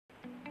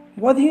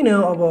What do you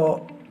know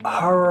about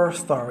horror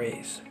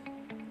stories?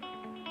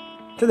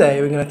 Today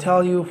we're going to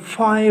tell you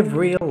 5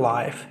 real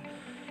life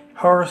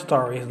horror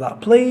stories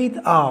that played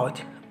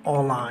out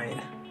online.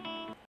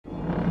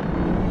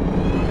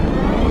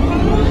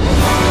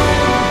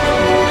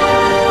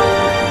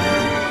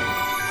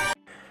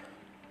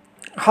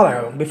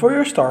 Hello, before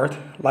you start,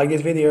 like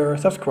this video,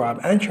 subscribe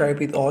and share it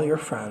with all your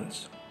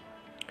friends.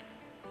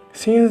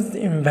 Since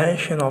the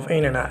invention of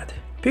internet,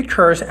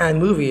 pictures and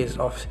movies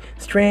of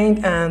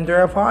strange and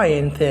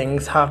terrifying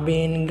things have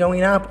been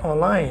going up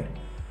online.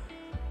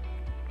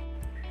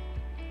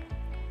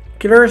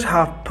 Killers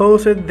have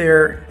posted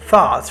their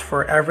thoughts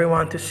for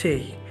everyone to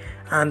see,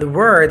 and the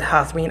world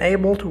has been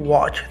able to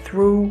watch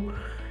through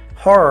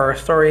horror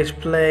stories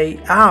play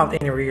out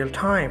in real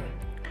time,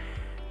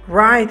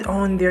 right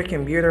on their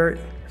computer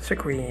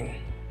screen.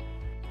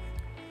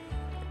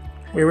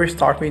 We will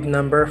start with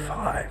number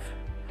 5.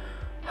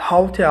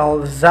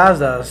 Hotel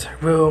Zaza's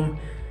Room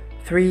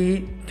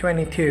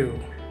 322.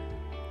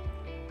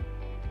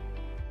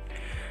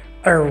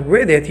 A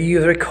Reddit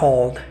user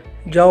called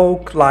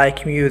Joe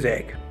Like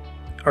Music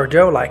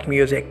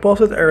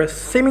posted a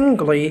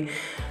seemingly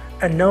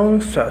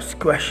anonymous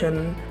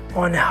question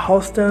on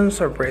Houston's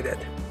subreddit.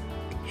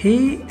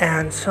 He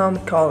and some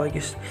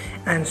colleagues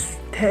had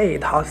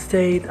stayed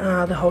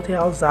at the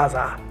Hotel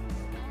Zaza.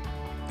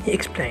 He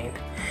explained,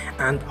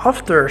 and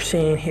after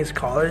seeing his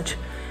college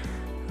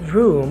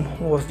room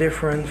was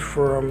different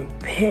from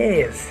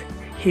his,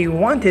 he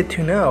wanted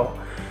to know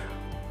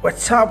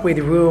what's up with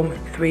room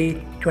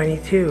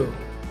 322.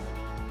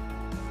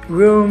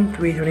 Room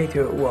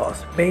 322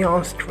 was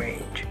beyond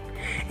strange.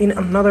 In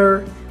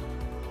another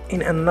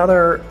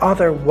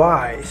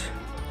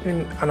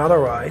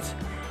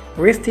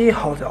risky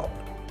hotel,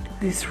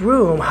 this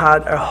room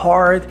had a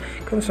hard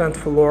concrete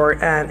floor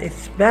and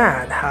its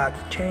bed had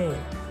a chain.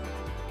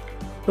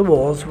 The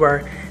walls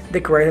were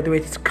decorated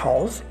with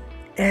skulls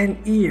and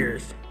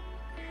ears,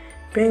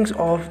 paintings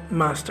of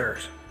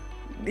monsters,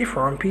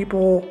 different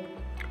people.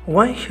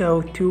 One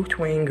showed 2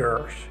 twin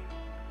girls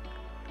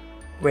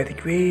with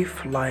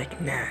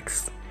grief-like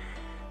necks,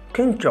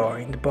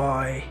 conjoined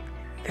by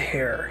the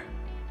hair.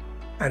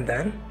 And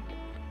then,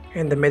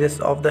 in the midst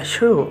of the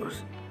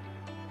shows,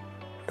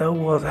 there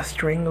was a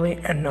strangely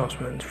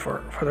announcement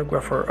for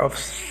photographer of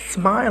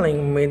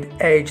smiling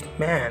mid-aged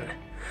man,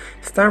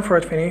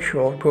 Stanford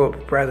Financial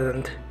Group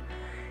President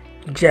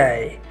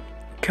Jay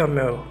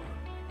Camo.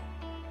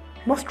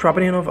 Most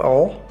troubling of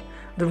all,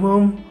 the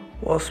room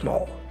was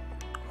small,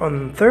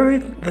 on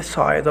third the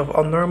size of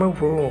a normal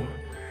room.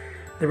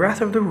 The rest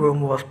of the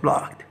room was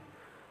blocked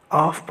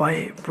off by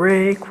a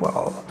brick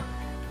wall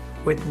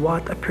with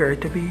what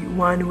appeared to be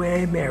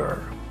one-way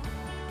mirror.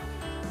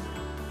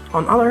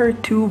 On other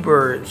 2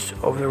 birds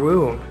of the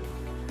room,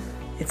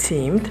 it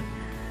seemed,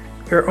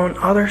 were on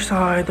other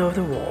side of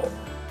the wall,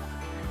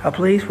 a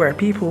place where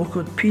people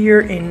could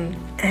peer in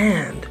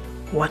and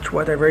watch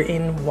whatever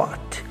in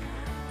what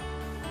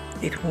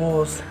it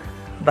was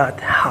that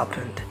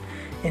happened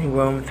in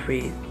room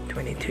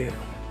 322.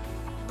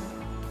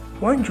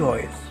 One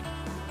Joyce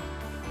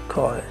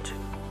College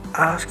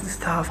asked the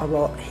staff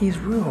about his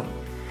room.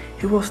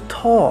 He was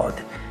told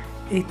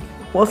it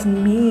wasn't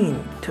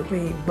meant to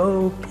be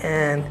booked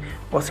and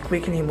was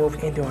quickly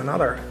moved into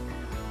another.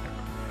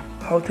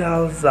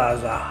 Hotel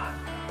Zaza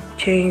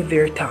changed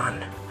their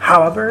tone.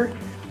 However,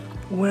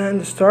 when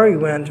the story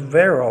went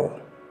viral,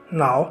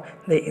 now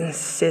they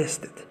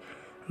insisted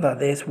that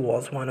this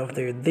was one of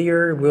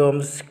their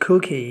room's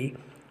kooky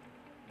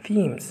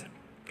themes,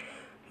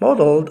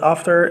 modeled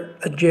after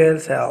a jail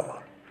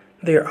cell.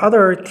 Their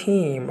other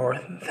theme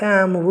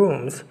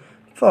rooms,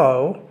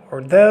 though,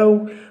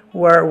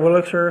 were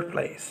Wilshire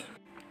Place,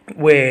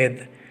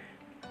 with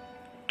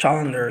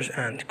chandeliers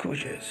and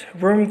couches.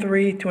 Room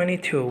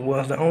 322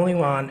 was the only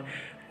one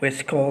with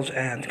skulls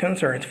and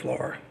concrete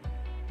floor.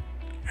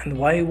 And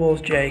why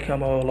was Jay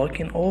Camo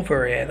looking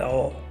over it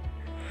all?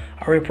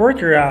 A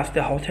reporter asked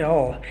the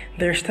hotel.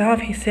 Their staff,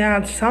 he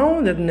said,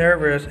 sounded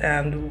nervous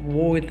and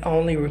would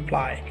only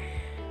reply,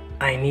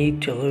 "I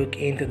need to look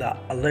into that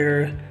a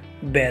little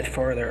bit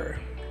further."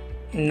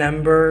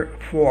 Number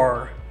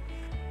 4.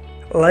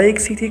 Lake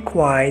City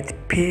Quiet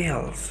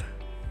Pills.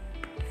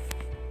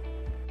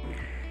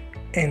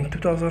 In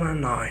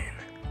 2009,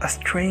 a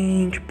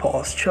strange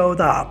post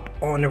showed up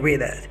on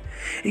Reddit.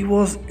 It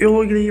was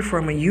illegally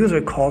from a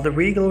user called the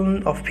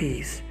Religion of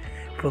Peace,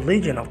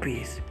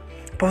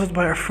 posted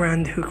by a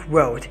friend who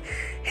wrote,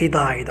 "He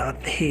died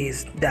at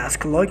his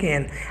desk. Log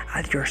in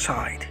at your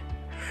site."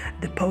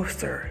 The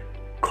poster,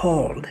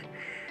 called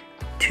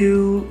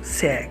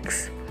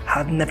 26,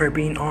 had never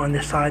been on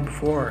the site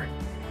before,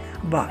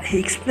 but he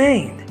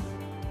explained,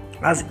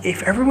 as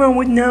if everyone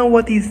would know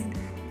what it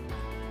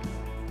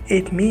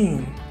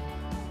means.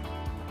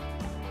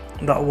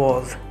 That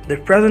was the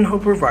president who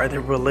provided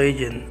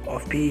Religion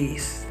of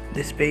Peace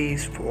the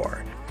space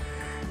for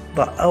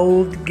the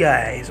old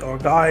guy's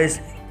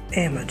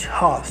image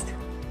host.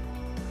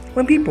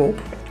 When people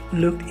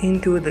looked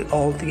into the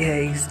old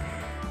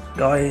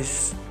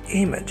guy's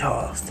image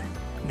host,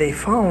 They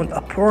found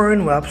a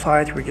porn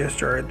website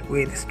registered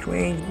with a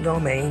strange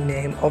domain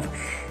name of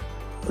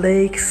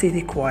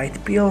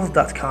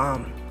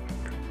LakeCityQuietPills.com.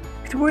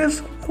 It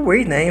was a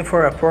weird name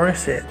for a porn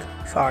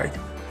site,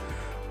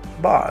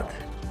 but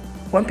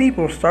when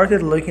people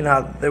started looking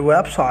at the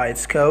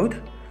website's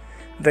code,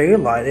 they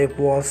realized it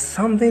was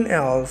something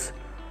else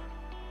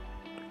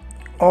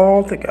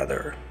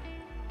altogether.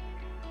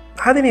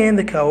 Hiding in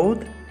the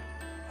code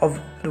of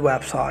the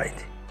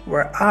website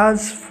were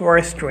ads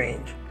for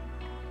strange,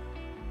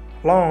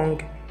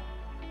 long,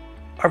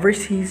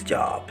 overseas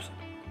jobs.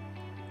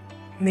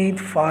 Need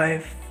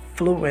 5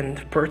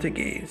 fluent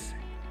Portuguese.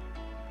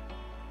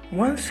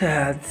 Once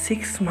had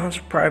 6 months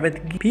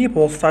private,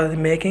 people started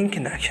making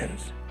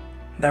connections.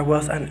 There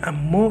was an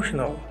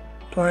emotional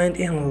plant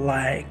on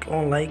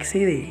Lake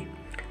City,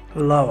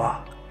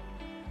 Lava.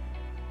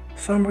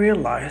 Some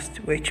realized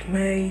which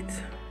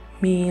might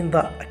mean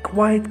that a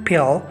quiet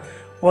pill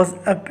was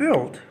a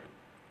build,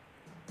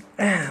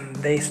 and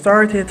they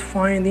started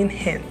finding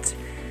hints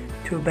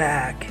to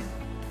back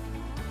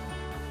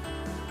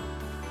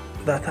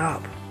that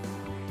up.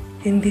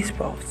 In these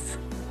posts,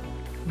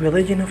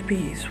 Religion of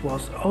Peace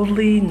was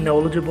oddly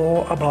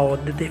knowledgeable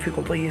about the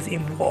difficulties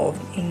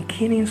involved in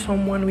killing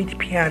someone with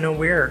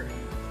pianoware,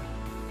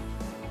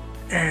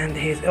 and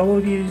his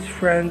elusive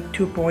friend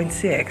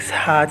 2.6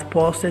 had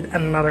posted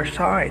another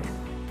site,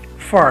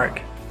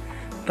 Fark,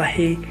 that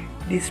he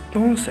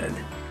dispensed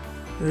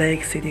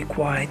Lake City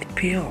Quiet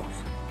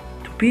Pills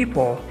to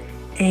people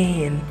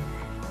in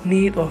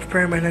need of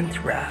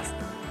permanent rest.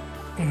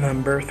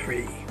 Number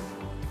 3.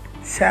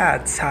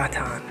 Sad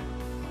Satan.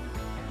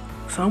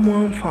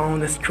 Someone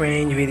found a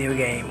strange video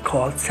game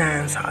called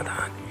Sad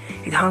Satan.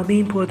 It had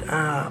been put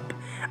up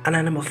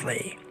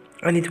anonymously,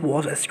 and it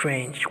was a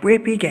strange,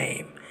 creepy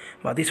game,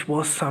 but this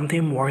was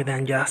something more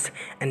than just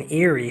an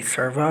eerie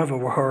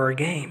survival horror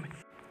game.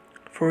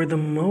 For the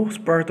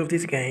most part of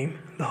this game,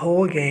 the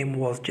whole game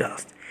was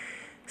just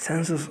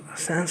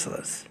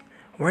senseless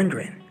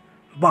wandering,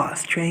 but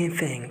strange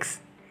things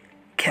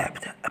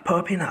kept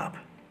popping up.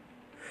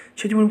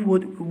 Children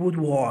would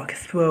walk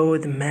through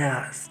the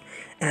maze,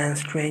 and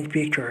strange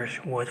pictures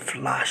would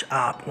flash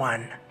up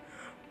one.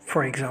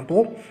 For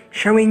example,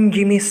 showing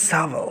Jimmy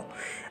Savile,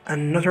 a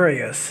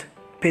notorious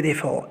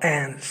pedophile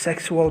and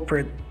sexual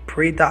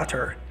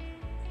predator.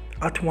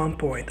 At one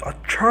point, a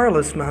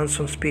Charles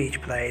Manson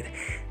speech played,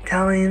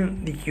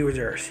 telling the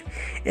users,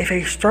 "If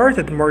I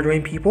started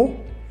murdering people,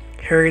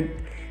 there'd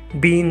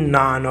be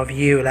none of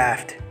you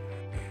left."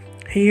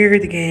 Here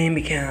the game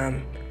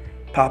became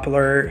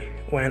popular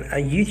when a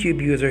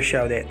YouTube user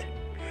showed it.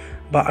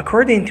 But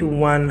according to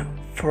one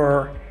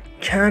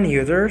 4chan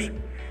users,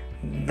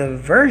 the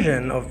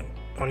version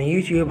on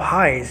YouTube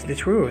hides the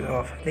truth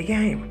of the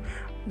game.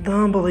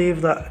 Don't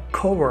believe the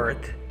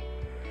coward.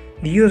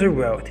 The user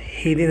wrote,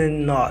 "He did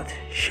not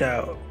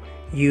show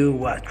you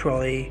what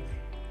truly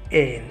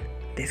in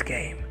this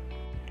game."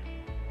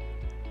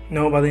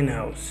 Nobody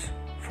knows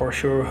for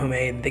sure who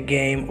made the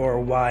game or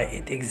why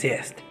it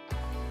exists.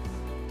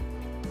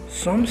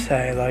 Some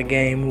say the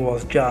game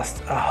was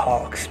just a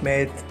hoax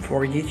made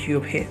for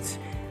YouTube hits,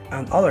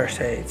 and others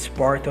say it's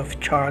part of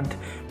child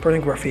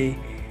pornography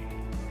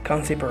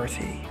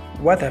conspiracy,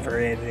 whatever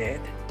it is,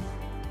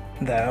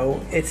 though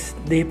it's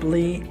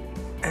deeply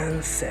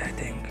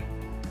unsettling.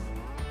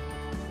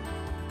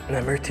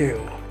 Number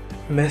 2.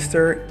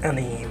 Mr.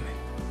 Anim.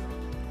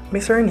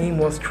 Mr. Anim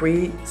was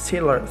Tree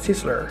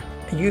Sizzler,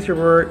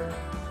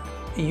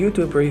 a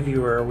YouTube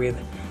reviewer with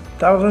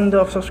thousands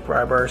of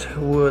subscribers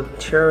who would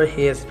share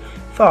his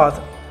thoughts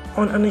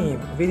on anime,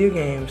 video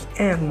games,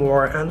 and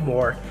more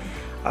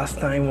as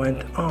time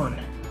went on.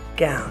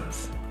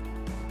 Gans.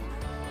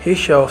 His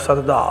show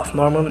started off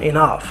normal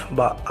enough,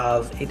 but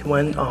as it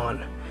went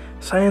on,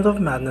 signs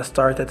of madness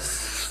started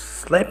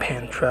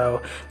slipping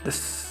through the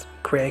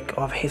crack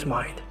of his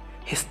mind.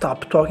 He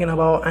stopped talking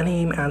about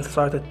anime and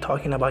started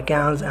talking about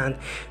guns and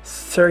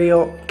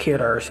serial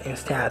killers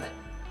instead,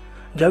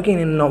 joking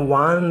in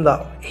one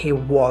that he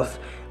was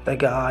the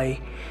guy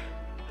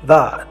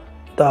that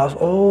does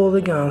all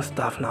the gun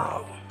stuff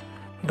now.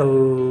 The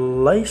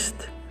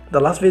last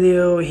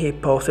video he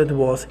posted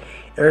was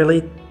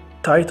early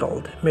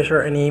titled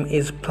 "Mr. Anim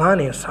is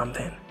planning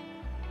something."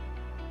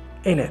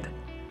 In it,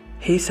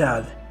 he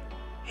said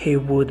he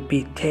would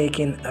be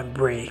taking a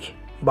break,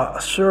 but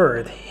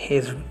assured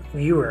his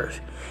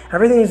viewers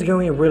everything is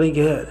going really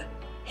good.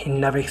 He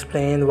never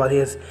explained what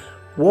he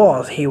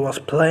was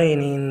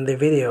playing in the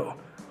video,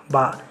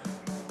 but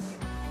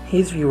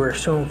his viewers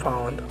soon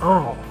found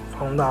out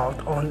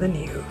on the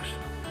news.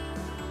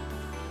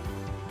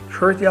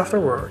 Shortly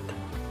afterward,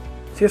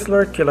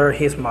 Sizzler killed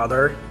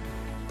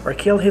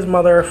his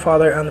mother,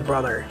 father, and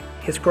brother.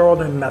 He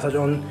scrolled a message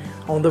on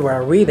the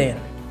wall reading,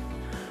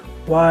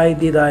 "Why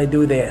did I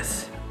do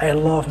this? I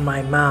love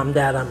my mom,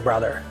 dad, and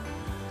brother."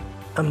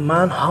 A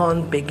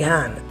manhunt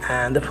began,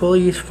 and the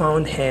police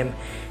found him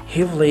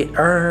heavily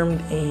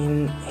armed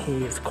in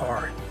his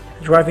car,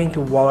 driving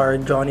to Waller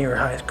Junior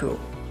High School.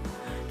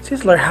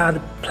 Sizzler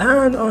had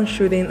planned on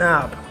shooting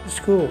up the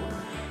school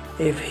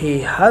If he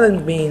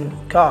hadn't been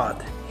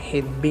caught,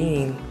 he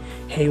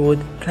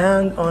would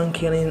plan on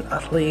killing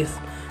at least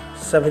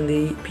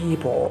 70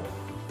 people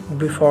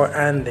before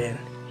ending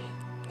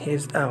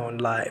his own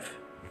life.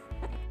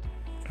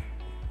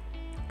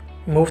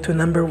 Move to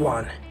number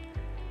 1.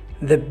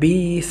 The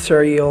B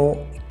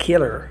serial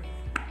killer.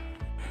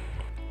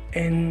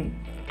 In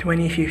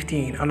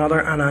 2015, another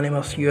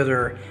anonymous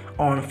user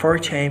on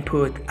 4chan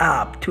put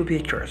up 2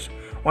 pictures,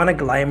 one a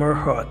glamour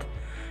hot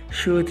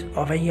shoot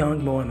of a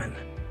young woman,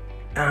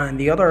 and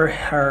the other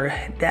her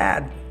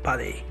dead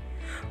body,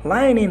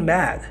 lying in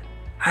bed.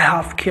 "I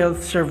have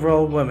killed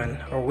several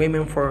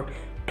women for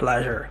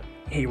pleasure,"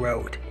 he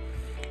wrote.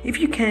 "If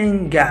you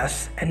can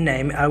guess a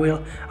name, I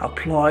will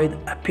upload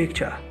a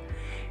picture.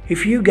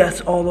 If you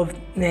guess all of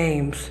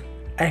names,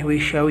 I will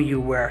show you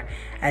where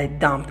I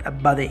dumped a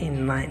body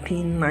in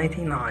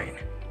 1999.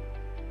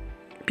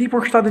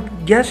 People started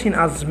guessing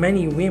as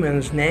many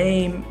women's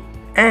names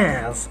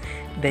as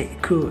they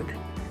could,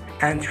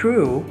 and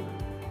true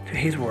to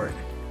his word,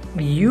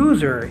 the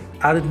user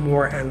added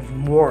more and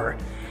more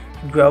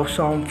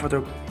gruesome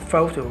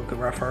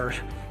photographs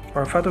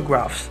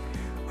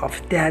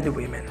of dead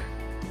women.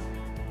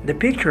 The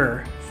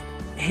picture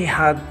he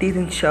had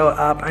didn't show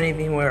up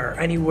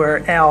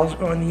anywhere else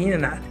on the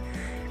internet,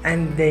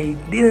 and they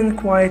didn't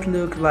quite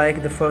look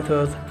like the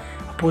photos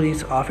a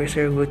police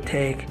officer would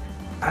take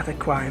at a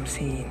crime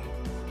scene.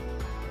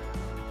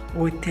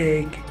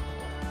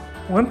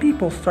 When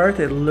people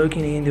started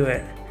looking into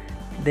it,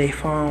 they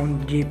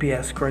found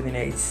GPS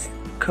coordinates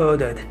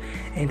coded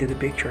into the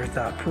pictures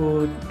that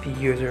put the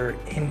user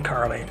in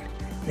Carlin,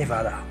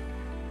 Nevada.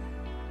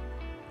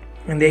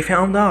 And they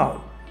found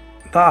out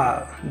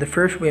that the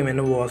first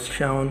woman was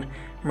Shawn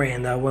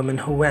Miranda, a woman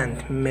who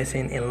went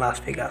missing in Las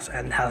Vegas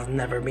and has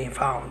never been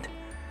found.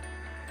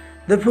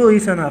 The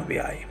police and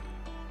FBI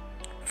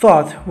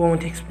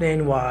won't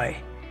explain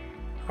why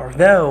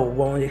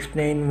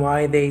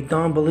they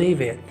don't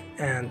believe it,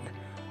 and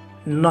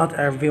not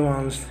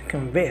everyone's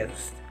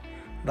convinced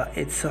that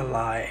it's a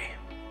lie.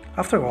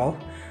 After all,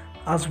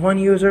 as one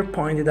user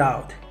pointed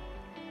out,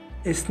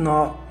 it's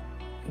not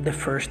the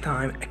first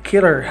time a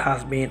killer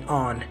has been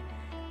on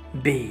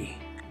B.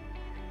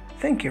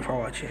 Thank you for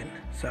watching.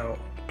 So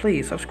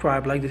please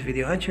subscribe, like this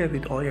video, and share it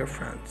with all your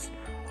friends.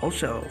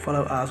 Also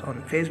follow us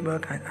on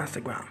Facebook and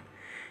Instagram.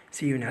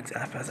 See you next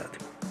episode.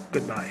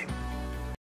 Goodbye.